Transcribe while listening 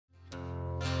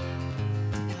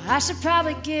I should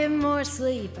probably get more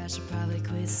sleep. I should probably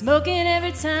quit smoking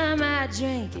every time I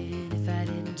drink. And if I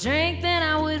didn't drink, then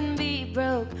I wouldn't be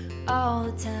broke all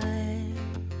the time.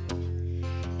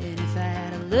 And if I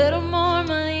had a little more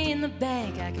money in the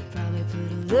bank, I could probably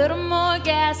put a little more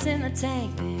gas in the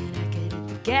tank. Then I could hit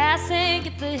the gas and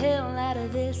get the hell out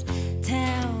of this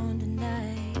town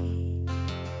tonight.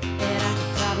 And I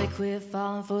could probably quit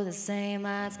falling for the same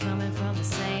lines coming from the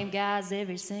same guys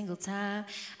every single time.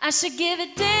 I should give a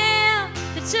damn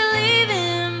that you're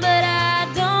leaving, but I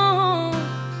don't.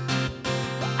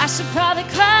 Well, I should probably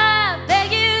cry,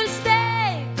 beg you to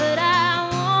stay, but I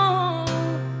won't.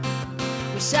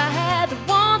 Wish I had the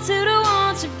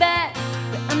want you back,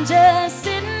 but I'm just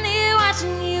sitting here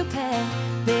watching you pack.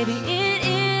 Baby, it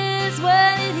is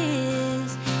what it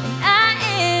is, and I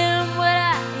am what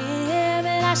I am,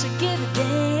 and I should give a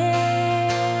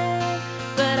damn,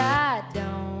 but I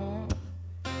don't.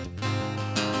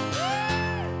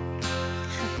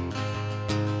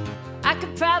 I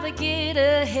could probably get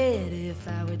ahead if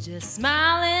I would just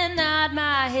smile and nod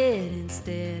my head.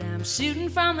 Instead, I'm shooting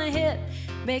from the hip,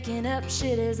 making up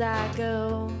shit as I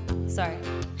go. Sorry.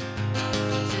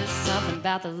 Just something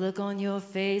about the look on your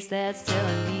face that's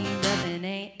telling me nothing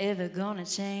ain't ever gonna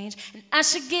change. And I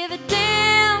should give a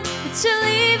damn that you're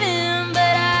leaving,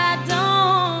 but I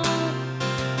don't.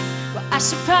 Well, I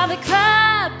should probably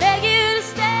cry, beg you to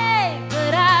stay,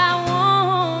 but I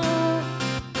won't.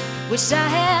 Wish I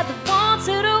had the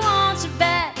want you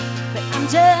back, but I'm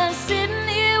just sitting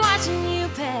here watching you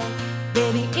pack.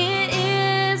 Baby, it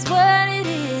is what it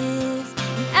is,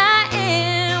 and I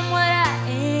am what I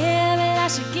am, and I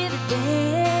should give a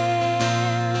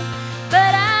damn,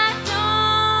 but I don't,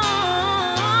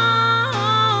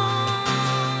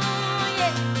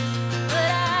 yeah,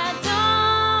 but I don't.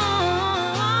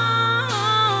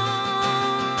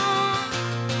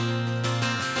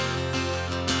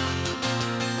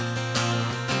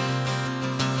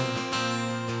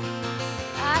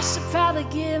 I should probably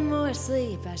get more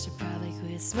sleep. I should probably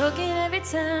quit smoking every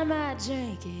time I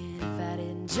drink. And if I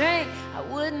didn't drink, I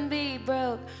wouldn't be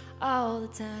broke all the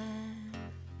time.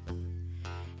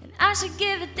 And I should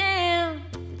give a damn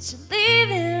that you're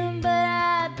leaving, but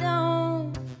I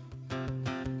don't.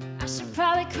 I should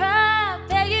probably cry,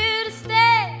 beg you to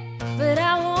stay, but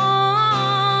I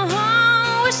won't.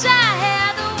 Wish I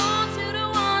had the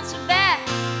want you back,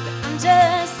 but I'm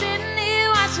just sitting here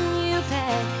watching you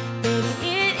pack. Baby,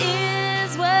 it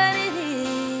is what it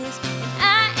is, and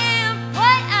I am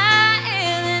what I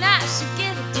am, and I should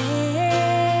give a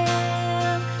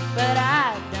damn, but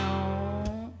I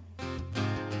don't.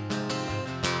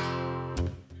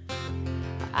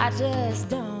 I just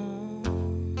don't.